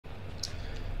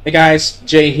Hey guys,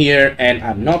 Jay here, and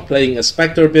I'm not playing a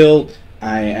Spectre build.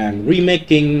 I am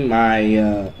remaking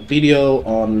my video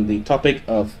on the topic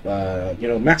of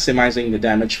maximizing the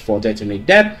damage for Detonate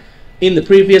Dead. In the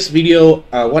previous video,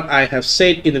 what I have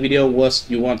said in the video was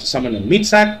you want to summon a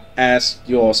mid-sack as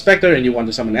your Spectre and you want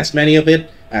to summon as many of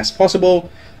it as possible.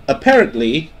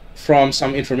 Apparently, from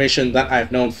some information that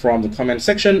I've known from the comment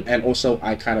section, and also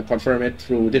I kind of confirm it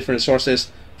through different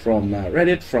sources from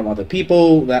Reddit, from other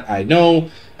people that I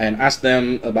know, and ask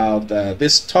them about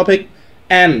this topic,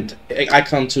 and I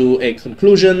come to a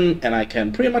conclusion, and I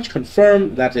can pretty much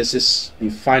confirm that this is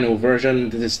the final version,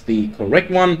 this is the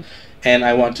correct one, and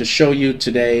I want to show you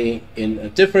today in a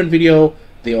different video.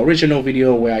 The original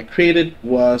video where I created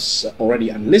was already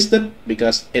unlisted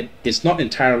because it is not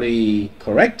entirely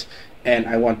correct, and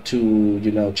I want to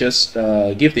just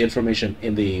give the information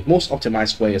in the most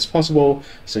optimized way as possible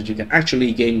so that you can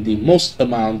actually gain the most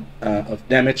amount of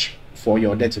damage for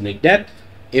your Detonate Dead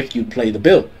if you play the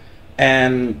build.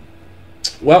 And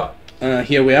well,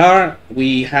 here we are.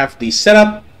 We have the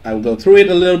setup. I will go through it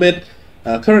a little bit.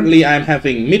 Currently I'm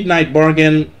having Midnight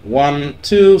Bargain 1,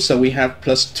 2, so we have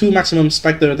 +2 maximum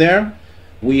Spectre there.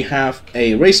 We have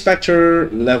a Ray Spectre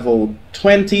level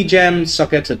 20 gem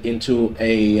socketed into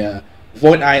a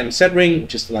Void Eye and Set Ring,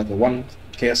 which is like a 1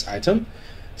 chaos item.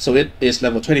 So it is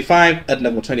level 25. At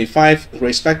level 25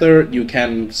 Ray Spectre, you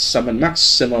can summon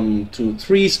maximum to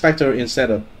 3 Spectre instead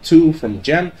of 2 from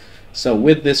gem. So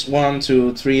with this 1,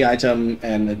 2, 3 item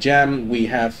and a gem, we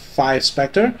have 5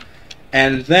 Spectre.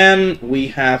 And then we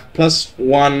have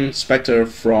 +1 Spectre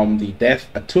from the Death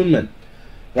Attunement,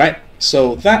 right?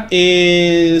 So that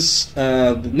is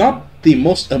not the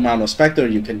most amount of Spectre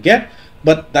you can get,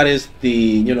 but that is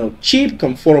the cheap,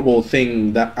 comfortable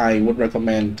thing that I would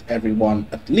recommend everyone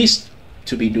at least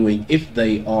to be doing if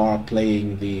they are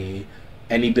playing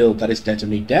any build that is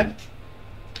Detonate Dead.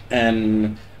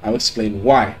 And I'll explain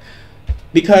why.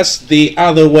 Because the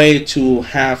other way to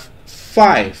have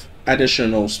 5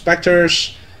 additional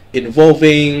Spectres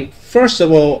involving, first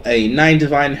of all, a 9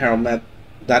 Divine Helmet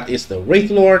that is the Wraith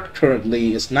Lord.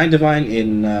 Currently is 9 Divine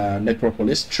in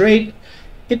Necropolis trade.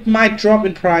 It might drop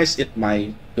in price, it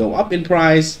might go up in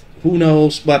price, who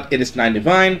knows, but it is 9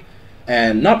 Divine,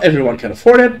 and not everyone can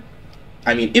afford it.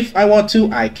 I mean, if I want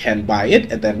to, I can buy it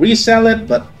and then resell it,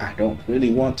 but I don't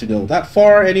really want to go that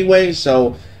far anyway,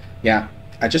 so yeah,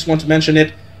 I just want to mention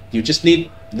it. You just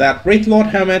need that Wraith Lord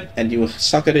helmet, and you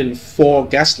suck it in 4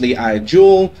 Ghastly Eye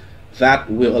Jewel. That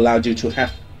will allow you to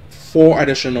have 4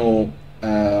 additional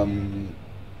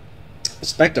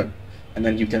Spectre, and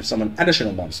then you can summon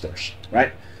additional monsters,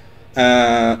 right?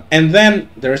 And then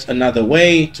there's another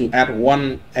way to add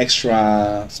 1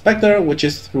 extra Spectre, which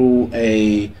is through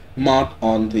a mod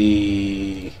on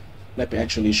the, let me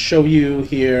actually show you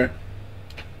here.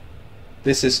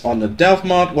 This is on the Delve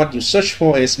mod. What you search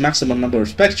for is maximum number of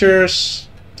Spectres,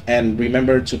 and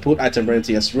remember to put item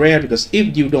rarity as rare, because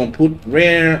if you don't put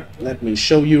rare, let me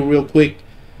show you real quick,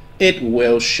 it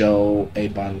will show a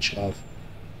bunch of,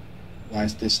 why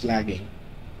is this lagging?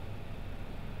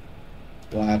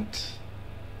 What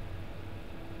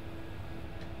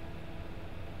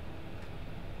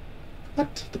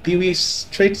the POE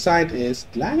trade site is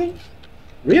lagging?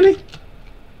 Really?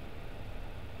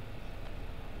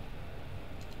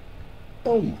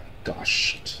 Oh my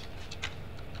gosh.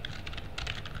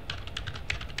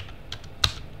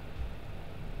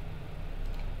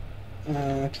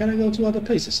 Can I go to other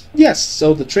places? Yes,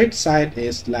 so the trade site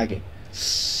is lagging.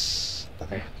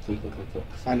 Okay, cool.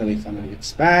 Finally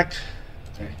it's back.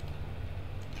 Okay.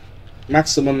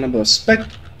 Maximum number of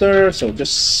Spectre, so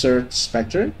just search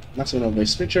Spectre. Maximum number of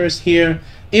Spectre is here.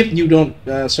 If you don't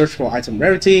search for item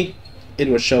rarity, it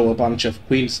will show a bunch of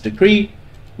Queen's Decree.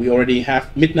 We already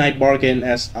have Midnight Bargain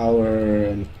as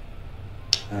our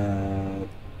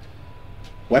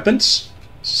weapons.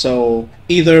 So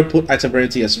either put item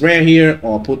rarity as rare here,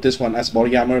 or put this one as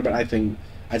body armor, but I think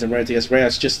item rarity as rare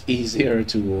is just easier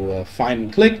to find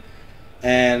and click.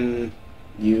 And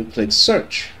you click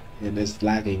search. It is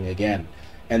lagging again.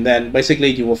 And then basically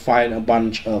you will find a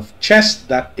bunch of chests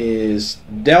that is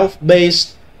Delve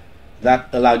based, that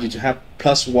allow you to have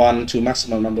 +1 to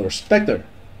maximum number of Spectre.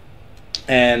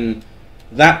 And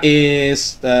that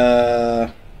is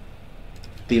the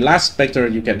last Spectre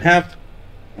you can have.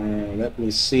 Let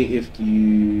me see if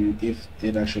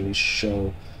it actually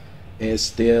show. It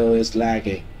still is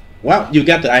lagging. Well, you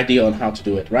get the idea on how to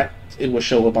do it, right? It will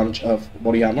show a bunch of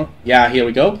body armor. Yeah, here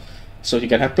we go. So you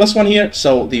can have +1 here.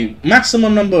 So the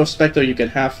maximum number of Spectre you can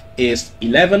have is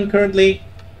 11 currently,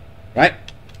 right?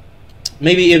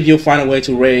 Maybe if you find a way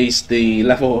to raise the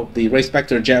level of the Ray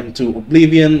Spectre gem to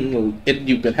Oblivion,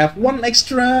 you can have one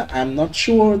extra. I'm not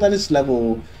sure that is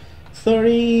level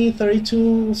 30,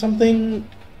 32, something.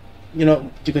 You know,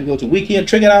 you can go to wiki and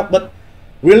check it out, but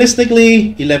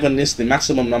realistically 11 is the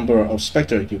maximum number of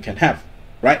Spectre you can have,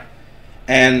 right?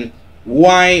 And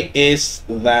why is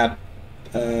that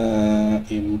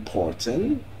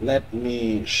important? Let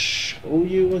me show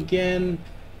you again.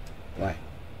 Right.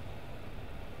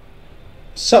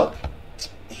 So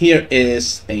here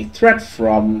is a thread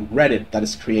from Reddit that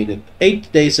is created 8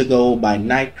 days ago by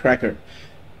Nightcracker.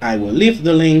 I will leave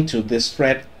the link to this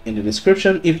thread in the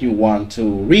description if you want to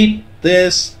read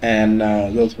this and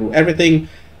go through everything.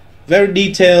 Very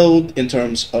detailed in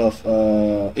terms of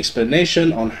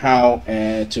explanation on how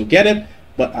to get it,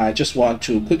 but I just want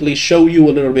to quickly show you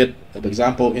a little bit of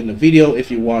example in the video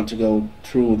if you want to go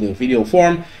through the video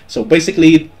form. So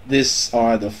basically these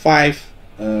are the 5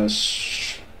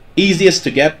 easiest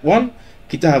to get one: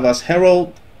 Kitava's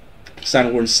Herald,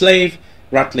 Sandworn Slave,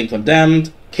 Rattling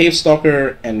Condemned, Cave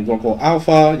Stalker, and Gorgo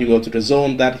Alpha. You go to the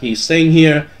zone that he's saying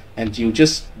here and you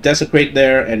just desecrate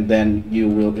there, and then you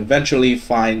will eventually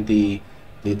find the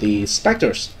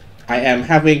specters. I am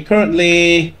having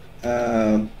currently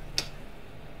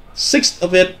 6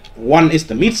 of it. One is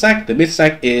the meat sack. The meat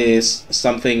sack is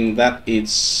something that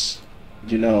it's,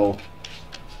 you know,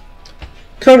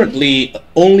 currently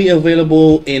only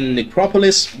available in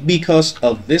Necropolis because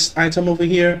of this item over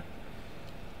here.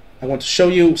 I want to show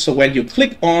you. So when you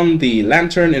click on the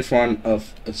lantern in front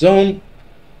of a zone,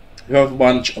 you have a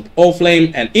bunch of All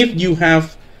Flame, and if you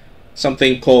have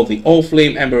something called the All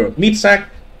Flame Ember Meat Sack,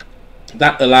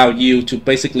 that allow you to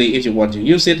basically, if you want to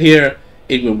use it here,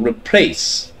 it will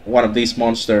replace one of these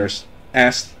monsters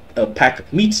as a pack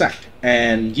of meat sack.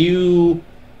 And you,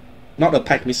 not a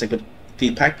pack meat sack, but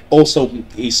the pack also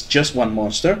is just one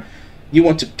monster. You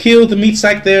want to kill the meat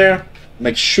sack there.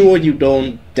 Make sure you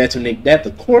don't detonate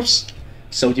the corpse,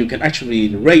 so you can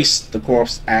actually raise the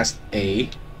corpse as a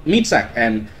meat sack.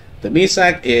 And the meat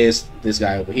sack is this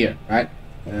guy over here, right?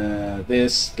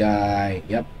 This guy,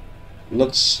 yep,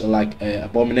 looks like an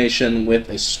abomination with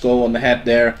a skull on the head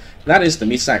there. That is the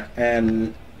meat sack,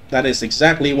 and that is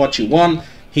exactly what you want.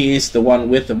 He is the one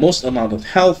with the most amount of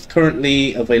health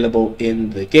currently available in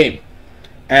the game.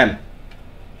 And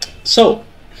so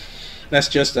let's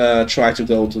just try to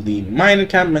go to the mine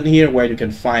encampment here, where you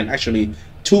can find actually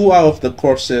 2 out of the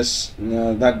corpses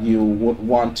that you would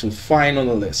want to find on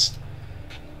the list.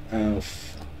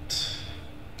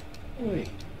 Wait.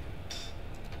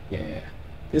 Yeah,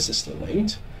 this is the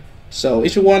link. So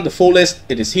if you want the full list,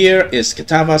 it is here. It's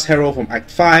Kitava's Herald from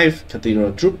Act 5,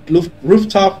 Cathedral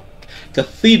Rooftop,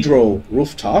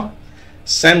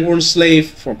 Sandworn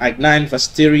Slave from Act 9,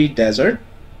 Vastiri Desert,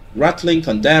 Rattling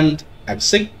Condemned, Act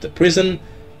 6, The Prison,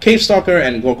 Cave Stalker,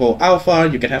 and Gorgo Alpha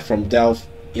you can have from Delve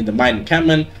in the mine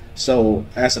encampment. So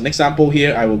as an example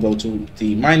here, I will go to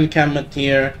the mine encampment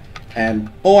here, and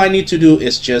all I need to do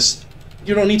is just,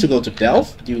 you don't need to go to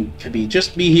Delve, you can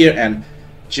just be here and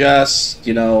just,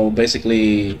 you know,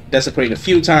 basically desecrate a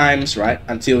few times, right,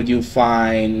 until you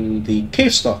find the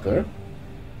Cave Stalker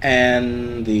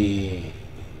and the,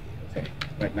 okay,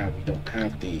 right now we don't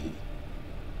have the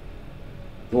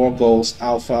Gorgo's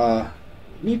Alpha.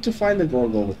 We need to find the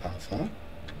Gorgo's Alpha.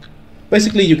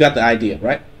 Basically you got the idea,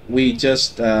 right? We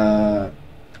just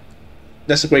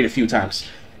desecrate a few times,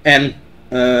 and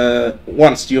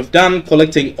once you've done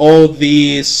collecting all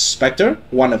these spectre,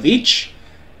 1 of each,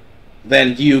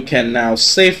 then you can now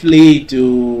safely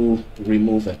do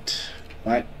remove it,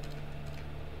 right?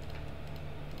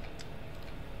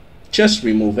 Just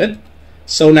remove it.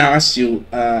 So now as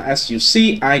you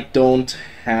see, I don't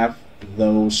have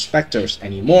those specters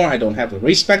anymore. I don't have the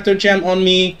respecter gem on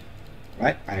me,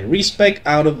 right? I respec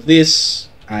out of this.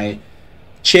 I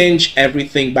change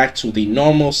everything back to the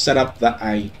normal setup that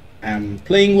I am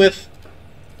playing with,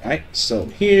 right? So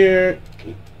here,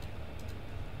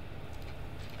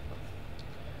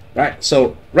 right,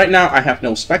 so right now I have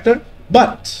no specter,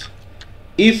 but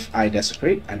if I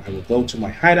desecrate, and I will go to my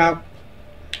hideout,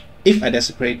 if I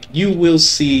desecrate, you will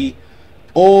see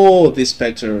all the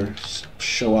specters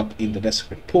show up in the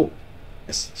desecrate pool.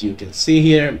 As you can see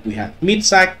here, we have meat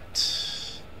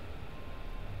sacked.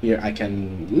 Here I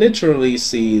can literally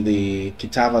see the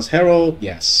Kitava's Herald.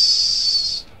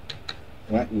 Yes.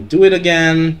 Right, we'll do it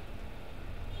again.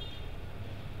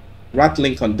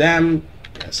 Rattling Condemned.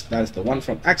 Yes, that is the one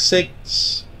from Act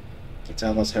 6.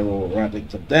 Kitava's Herald, Rattling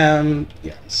Condemned.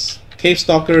 Yes. Cave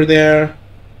Stalker there.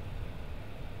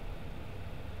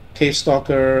 Cave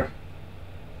Stalker.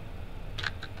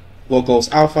 Gorgo's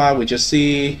Alpha, we just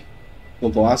see.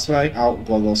 Google's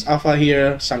Alpha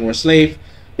here, Samurai Slave.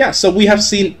 Yeah, so we have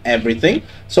seen everything.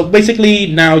 So basically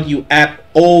now you add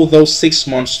all those 6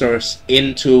 monsters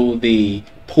into the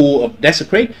pool of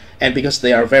Desecrate, and because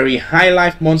they are very high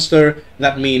life monster,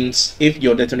 that means if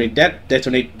you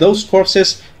detonate those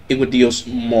corpses, it would deal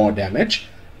more damage.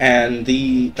 And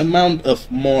the amount of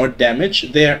more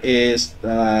damage there is,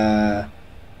 I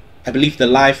believe the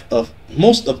life of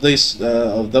most of those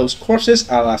corpses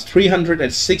are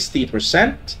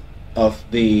 360% of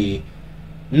the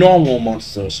normal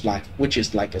monster's life, which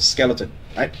is like a skeleton,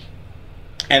 right?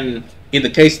 And in the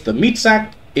case of the meat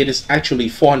sack, it is actually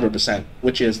 400%,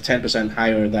 which is 10%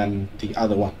 higher than the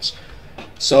other ones.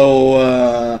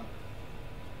 So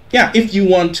yeah, if you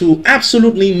want to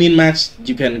absolutely min-max,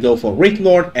 you can go for Wraith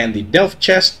Lord and the Delph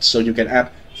chest, so you can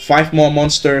add 5 more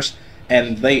monsters,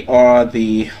 and they are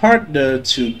the harder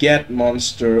to get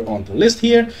monster on the list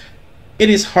here. It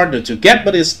is harder to get,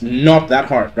 but it's not that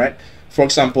hard, right? For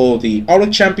example, the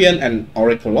Auric Champion and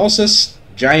Auric Colossus,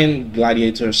 Giant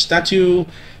Gladiator Statue.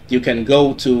 You can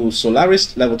go to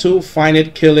Solaris level 2, find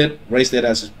it, kill it, raise it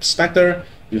as a Spectre.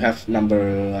 You have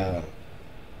number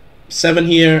 7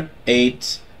 here,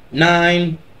 8,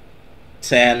 9,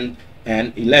 10,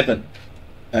 and 11.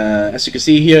 As you can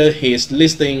see here, his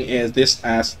listing is this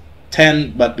as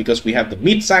 10, but because we have the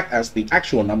meat sack as the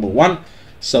actual number 1,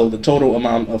 so the total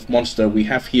amount of monster we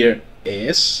have here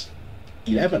is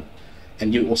 11.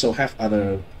 And you also have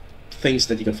other things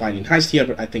that you can find in Heist here,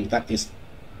 but I think that is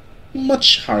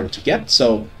much harder to get.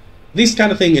 So this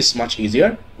kind of thing is much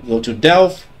easier. Go to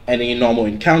Delph, any normal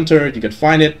encounter, you can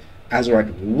find it.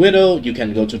 Azurite Widow, you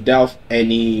can go to Delph,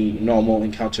 any normal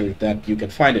encounter that you can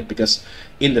find it, because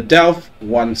in the Delph,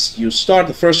 once you start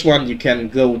the first one, you can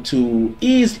go to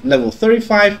level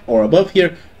 35 or above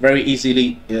here very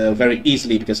easily,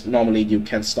 because normally you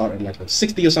can start at like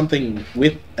 60 or something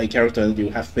with a character that you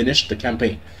have finished the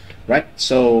campaign, right?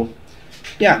 So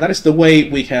yeah, that is the way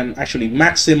we can actually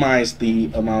maximize the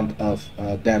amount of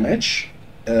damage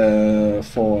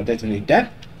for Detonate Dead.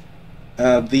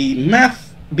 The math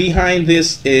behind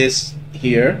this is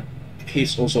here.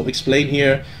 He's also explained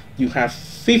here. You have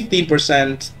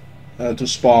 15% to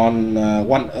spawn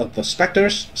one of the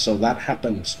specters, so that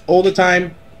happens all the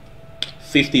time,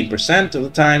 15% of the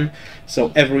time.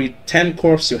 So every 10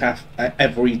 corpses you have,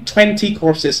 every 20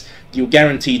 corpses you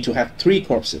guarantee to have 3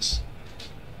 corpses,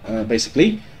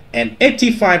 basically. And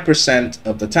 85%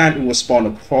 of the time it will spawn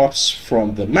a corpse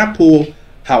from the map pool.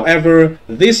 However,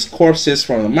 these corpses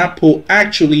from the map pool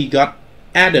actually got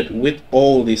added with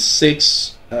all the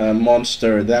 6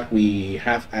 monster that we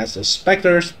have as the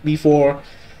specters before,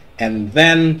 and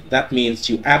then that means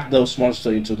you add those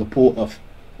monsters into the pool of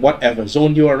whatever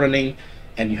zone you are running,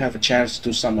 and you have a chance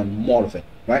to summon more of it,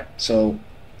 right? So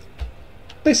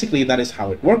basically that is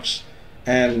how it works.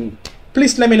 And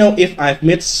please let me know if I've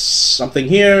missed something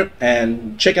here,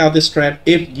 and check out this thread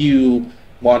if you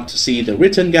want to see the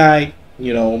written guide.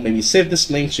 You know, maybe save this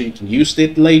link so you can use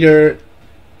it later.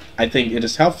 I think it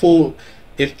is helpful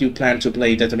if you plan to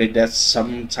play Detonate Death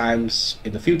sometimes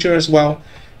in the future as well.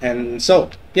 And so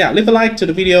yeah, leave a like to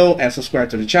the video and subscribe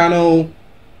to the channel.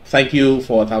 Thank you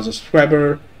for 1,000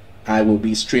 subscribers. I will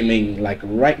be streaming like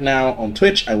right now on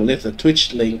Twitch. I will leave the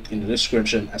Twitch link in the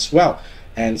description as well.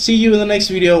 And see you in the next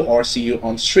video, or see you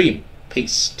on stream.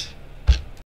 Peace.